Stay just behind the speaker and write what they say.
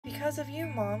Because of You,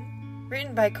 Mom,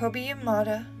 written by Kobi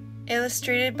Yamada,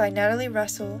 illustrated by Natalie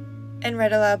Russell, and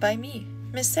read aloud by me,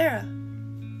 Miss Sarah.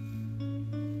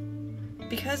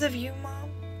 Because of You, Mom,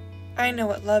 I know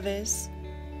what love is.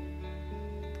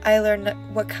 I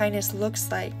learned what kindness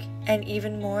looks like, and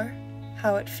even more,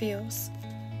 how it feels.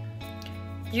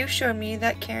 You showed me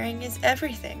that caring is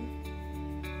everything.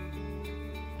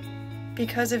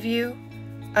 Because of you,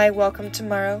 I welcome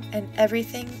tomorrow and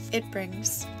everything it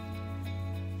brings.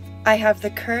 I have the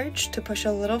courage to push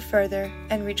a little further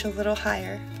and reach a little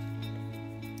higher.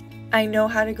 I know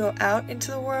how to go out into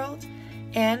the world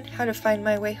and how to find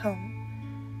my way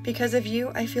home. Because of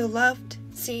you, I feel loved,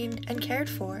 seen, and cared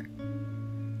for.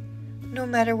 No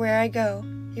matter where I go,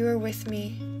 you are with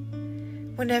me.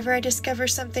 Whenever I discover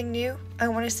something new, I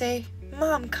want to say,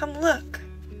 Mom, come look.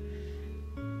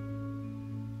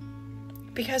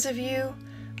 Because of you,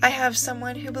 I have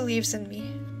someone who believes in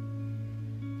me.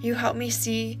 You help me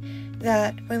see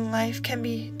that when life can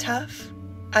be tough,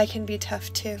 I can be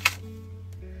tough too.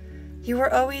 You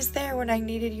were always there when I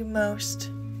needed you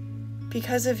most.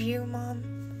 Because of you,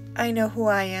 Mom, I know who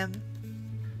I am.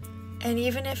 And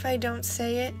even if I don't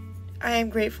say it, I am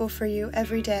grateful for you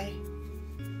every day.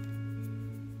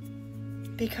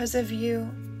 Because of you,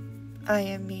 I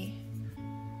am me.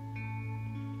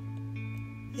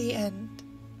 The end.